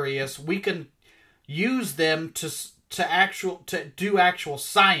curious. We can use them to do actual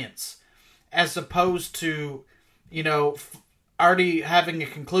science, as opposed to, already having a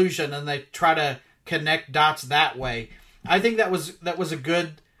conclusion, and they try to connect dots that way. I think that was a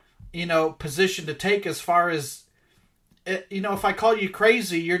good, position to take, as far as, if I call you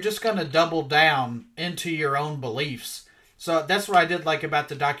crazy, you're just going to double down into your own beliefs. So that's what I did like about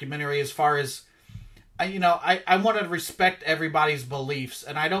the documentary, as far as, I want to respect everybody's beliefs,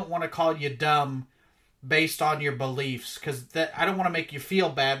 and I don't want to call you dumb based on your beliefs, because I don't want to make you feel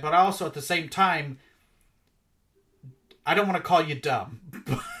bad, but also at the same time, I don't want to call you dumb.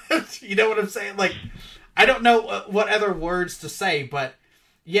 But, you know what I'm saying? Like, I don't know what other words to say, but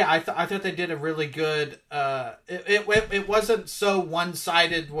yeah, I thought they did a really good. It wasn't so one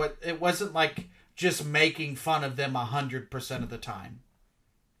sided. It wasn't like just making fun of them 100% of the time.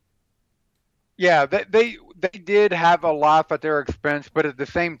 Yeah, they did have a laugh at their expense, but at the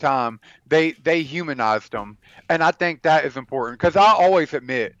same time, they humanized them, and I think that is important because I always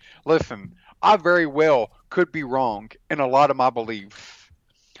admit, listen, I very well could be wrong in a lot of my beliefs,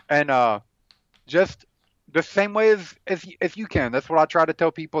 and just the same way as you can. That's what I try to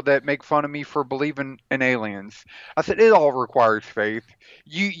tell people that make fun of me for believing in aliens. I said it all requires faith.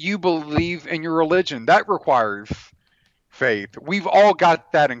 You believe in your religion, that requires faith. We've all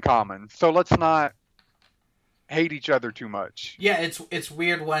got that in common. So let's not hate each other too much. Yeah, it's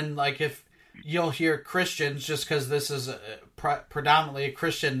weird when, like, if you'll hear Christians, just because this is predominantly a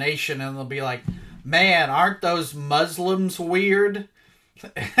Christian nation, and they'll be like, man, aren't those Muslims weird?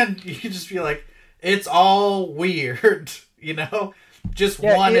 And you can just be like, it's all weird, you know? Just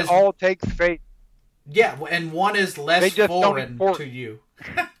one it is all takes faith. Yeah, and one is less foreign to you.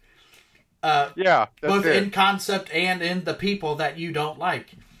 Yeah, that's both it. in concept and in the people that you don't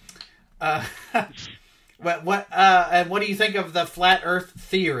like. And what do you think of the flat Earth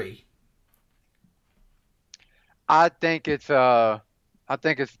theory? I think it's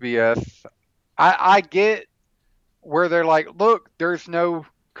BS. I get where they're like, look, there's no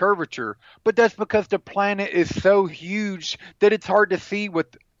curvature, but that's because the planet is so huge that it's hard to see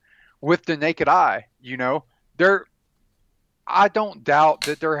with the naked eye. You know, I don't doubt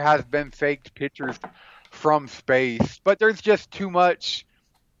that there has been faked pictures from space, but there's just too much.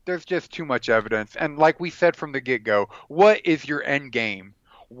 There's just too much evidence. And like we said from the get-go, what is your end game?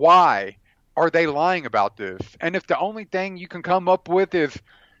 Why are they lying about this? And if the only thing you can come up with is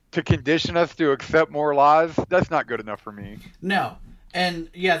to condition us to accept more lies, that's not good enough for me. No. And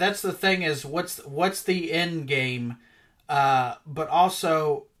yeah, that's the thing is what's the end game? But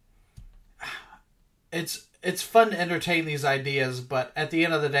also it's fun to entertain these ideas, but at the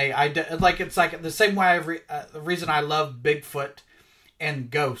end of the day, it's like the same way the reason I love Bigfoot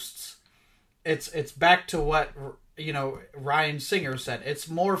and ghosts. It's back to what Ryan Singer said. It's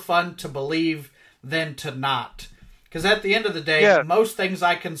more fun to believe than to not. Because at the end of the day, most things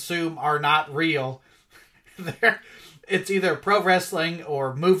I consume are not real. It's either pro wrestling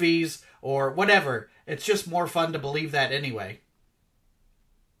or movies or whatever. It's just more fun to believe that anyway.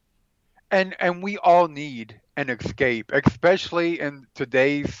 And we all need an escape, especially in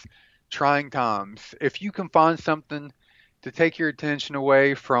today's trying times. If you can find something to take your attention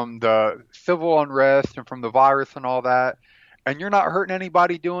away from the civil unrest and from the virus and all that, and you're not hurting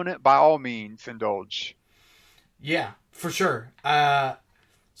anybody doing it, by all means, indulge. Yeah, for sure.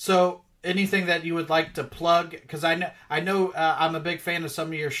 So anything that you would like to plug? Because I know I'm a big fan of some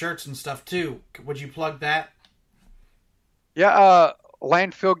of your shirts and stuff too. Would you plug that? Yeah,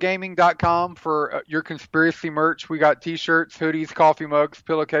 landfillgaming.com for your conspiracy merch. We got t-shirts, hoodies, coffee mugs,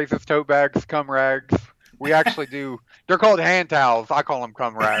 pillowcases, tote bags, cum rags. We actually do. They're called hand towels. I call them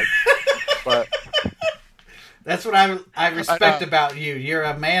cum rags. But that's what I respect about you. You're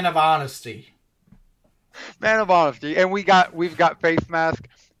a man of honesty. Man of honesty. And we've got face masks.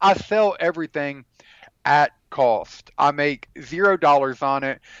 I sell everything at cost. I make $0 on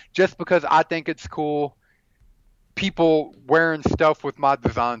it just because I think it's cool. People wearing stuff with my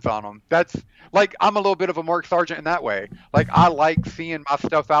designs on them. That's like, I'm a little bit of a Mark Sargent in that way. Like, I like seeing my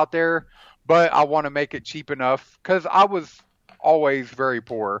stuff out there, but I want to make it cheap enough because I was always very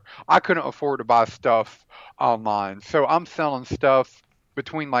poor. I couldn't afford to buy stuff online. So I'm selling stuff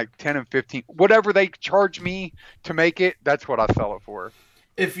between like 10 and 15, whatever they charge me to make it. That's what I sell it for.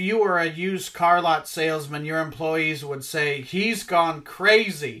 If you were a used car lot salesman, your employees would say, he's gone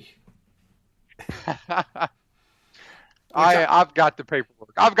crazy. I've got the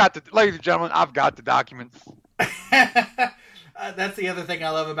paperwork. Ladies and gentlemen, I've got the documents. That's the other thing I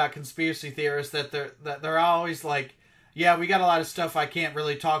love about conspiracy theorists, that they're always like, yeah, we got a lot of stuff I can't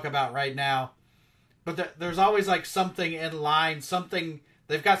really talk about right now. But there's always like something in line,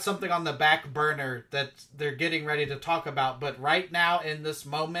 they've got something on the back burner that they're getting ready to talk about. But right now, in this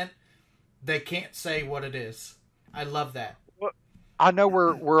moment, they can't say what it is. I love that. Well, I know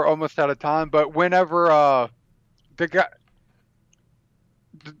we're almost out of time, but whenever the guy,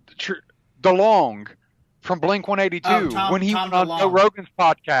 DeLonge from Blink-182, when he went on Joe Rogan's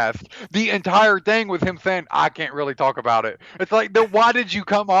podcast, the entire thing was him saying, I can't really talk about it. It's like, then why did you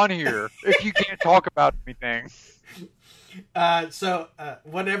come on here if you can't talk about anything? So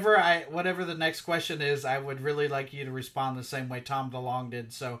whatever the next question is, I would really like you to respond the same way Tom DeLonge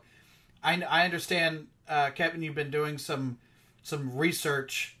did. So I understand, Kevin, you've been doing some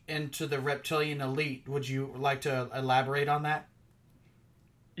research into the reptilian elite. Would you like to elaborate on that?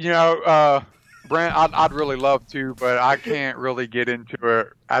 Brent, I'd really love to, but I can't really get into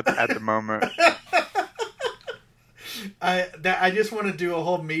it at the moment. I just want to do a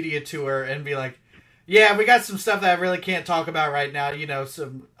whole media tour and be like, yeah, we got some stuff that I really can't talk about right now.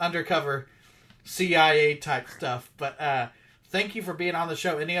 Some undercover CIA type stuff. But thank you for being on the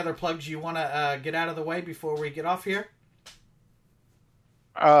show. Any other plugs you want to get out of the way before we get off here?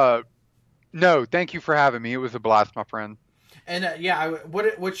 No, thank you for having me. It was a blast, my friend. And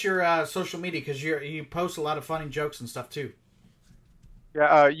what's your social media? Because you post a lot of funny jokes and stuff too.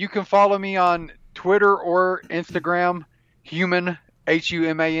 Yeah, you can follow me on Twitter or Instagram, Human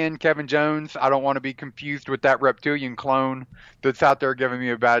HUMAN Kevin Jones. I don't want to be confused with that reptilian clone that's out there giving me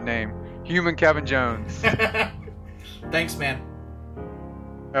a bad name. Human Kevin Jones. Thanks, man.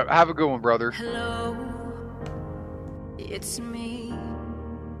 Have a good one, brother. Hello, it's me.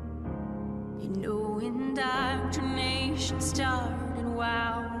 Indoctrination started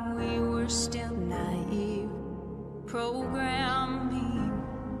while we were still naive. Programming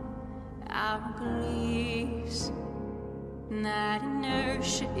our beliefs. That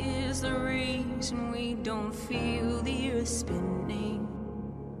inertia is the reason we don't feel the earth spinning.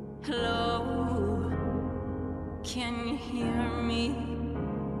 Hello, can you hear me?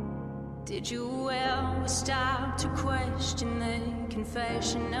 Did you ever stop to question the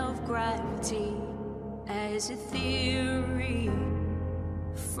confession of gravity as a theory?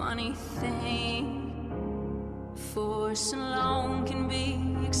 Funny thing, force alone can be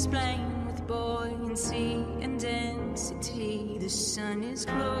explained with buoyancy and density. The sun is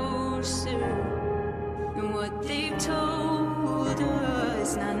closer than what they've told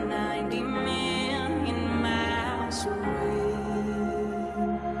us, not 90 million miles away.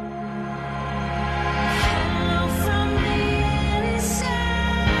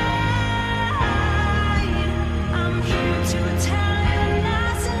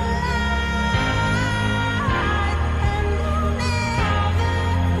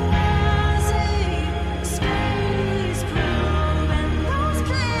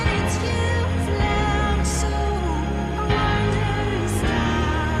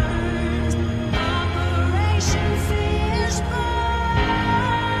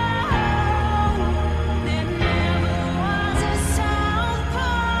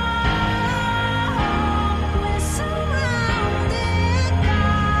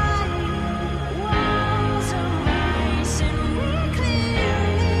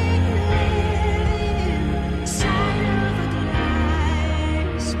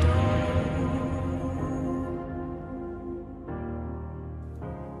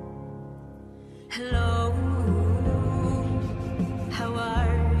 Hello, how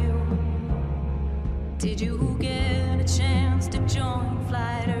are you? Did you get a chance to join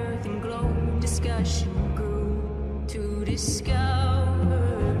Flat Earth and Globe discussion group to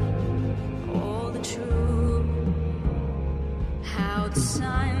discover all the truth? How the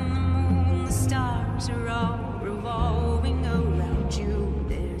sun, the moon, the stars are all revolving around you.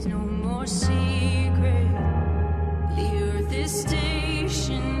 There's no more sea.